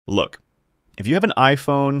Look, if you have an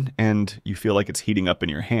iPhone and you feel like it's heating up in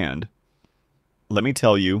your hand, let me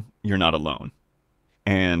tell you, you're not alone.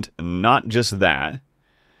 And not just that,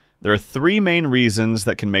 there are three main reasons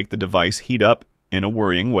that can make the device heat up in a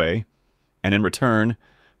worrying way, and in return,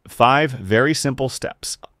 five very simple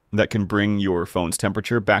steps that can bring your phone's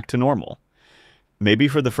temperature back to normal. Maybe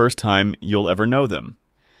for the first time you'll ever know them.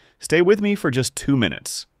 Stay with me for just 2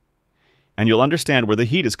 minutes, and you'll understand where the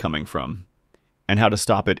heat is coming from and how to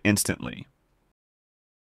stop it instantly.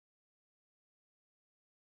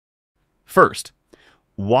 First,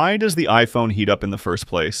 why does the iPhone heat up in the first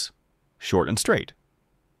place? Short and straight.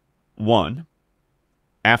 1.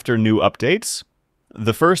 After new updates.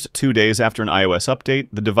 The first 2 days after an iOS update,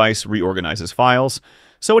 the device reorganizes files,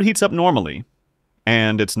 so it heats up normally,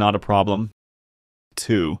 and it's not a problem.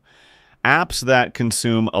 2. Apps that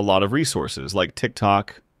consume a lot of resources, like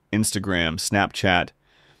TikTok, Instagram, Snapchat.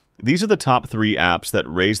 These are the top 3 apps that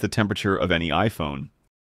raise the temperature of any iPhone.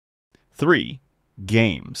 3.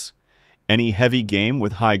 Games. Any heavy game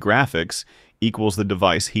with high graphics equals the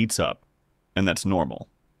device heats up, and that's normal.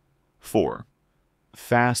 4.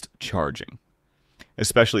 Fast charging,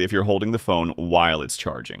 especially if you're holding the phone while it's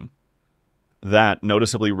charging. That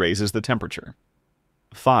noticeably raises the temperature.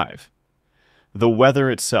 5. The weather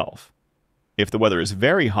itself. If the weather is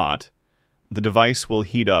very hot, the device will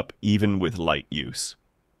heat up even with light use.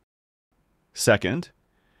 Second,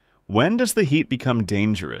 when does the heat become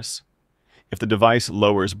dangerous? If the device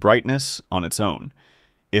lowers brightness on its own,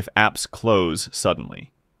 if apps close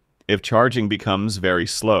suddenly, if charging becomes very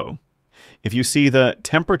slow, if you see the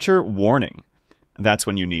temperature warning, that's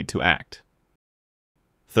when you need to act.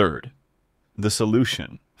 Third, the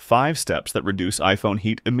solution. 5 steps that reduce iPhone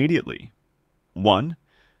heat immediately. 1.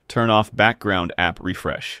 Turn off background app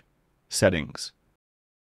refresh. Settings.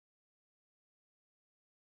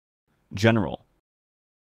 General.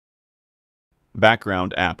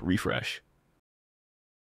 Background app refresh.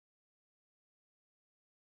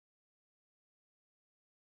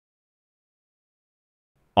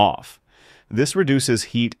 Off. This reduces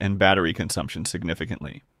heat and battery consumption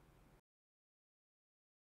significantly.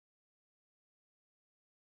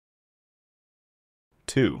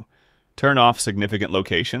 2. Turn off significant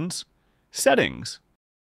locations. Settings.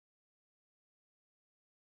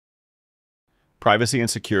 Privacy and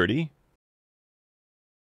security.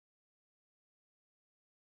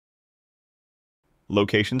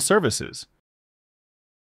 Location services.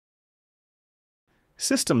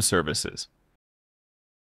 System services.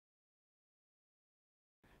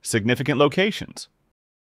 Significant locations.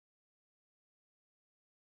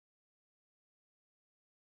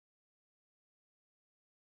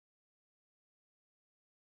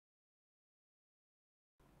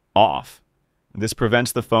 Off. This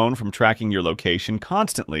prevents the phone from tracking your location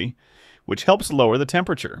constantly, which helps lower the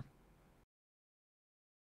temperature.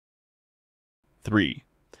 3.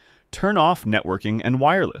 Turn off networking and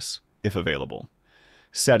wireless, if available.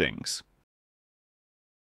 Settings.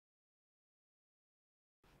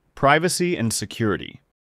 Privacy and security.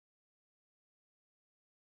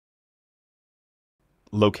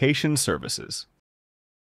 Location services.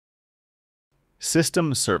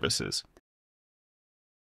 System services.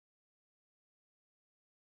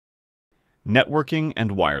 Networking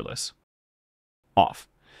and wireless. Off.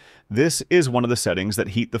 This is one of the settings that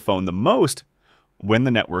heat the phone the most when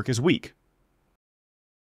the network is weak.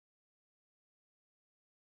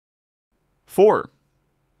 4.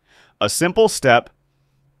 A simple step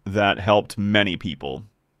that helped many people.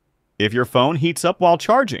 If your phone heats up while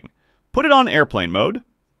charging, put it on airplane mode.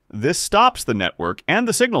 This stops the network and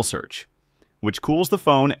the signal search, which cools the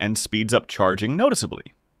phone and speeds up charging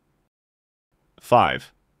noticeably.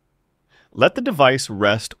 5. Let the device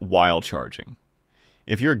rest while charging.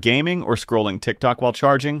 If you're gaming or scrolling TikTok while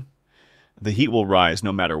charging, the heat will rise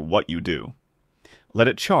no matter what you do. Let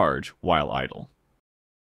it charge while idle.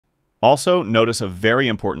 Also, notice a very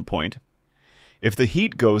important point. If the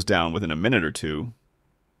heat goes down within a minute or 2,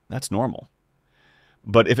 that's normal.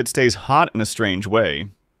 But if it stays hot in a strange way,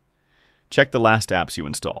 check the last apps you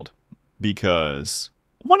installed, because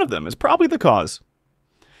one of them is probably the cause.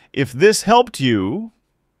 If this helped you,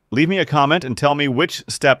 leave me a comment and tell me which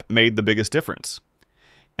step made the biggest difference.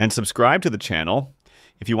 And subscribe to the channel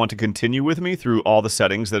if you want to continue with me through all the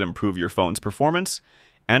settings that improve your phone's performance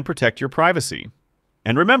and protect your privacy.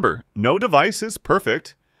 And remember, no device is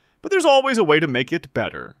perfect, but there's always a way to make it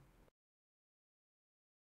better.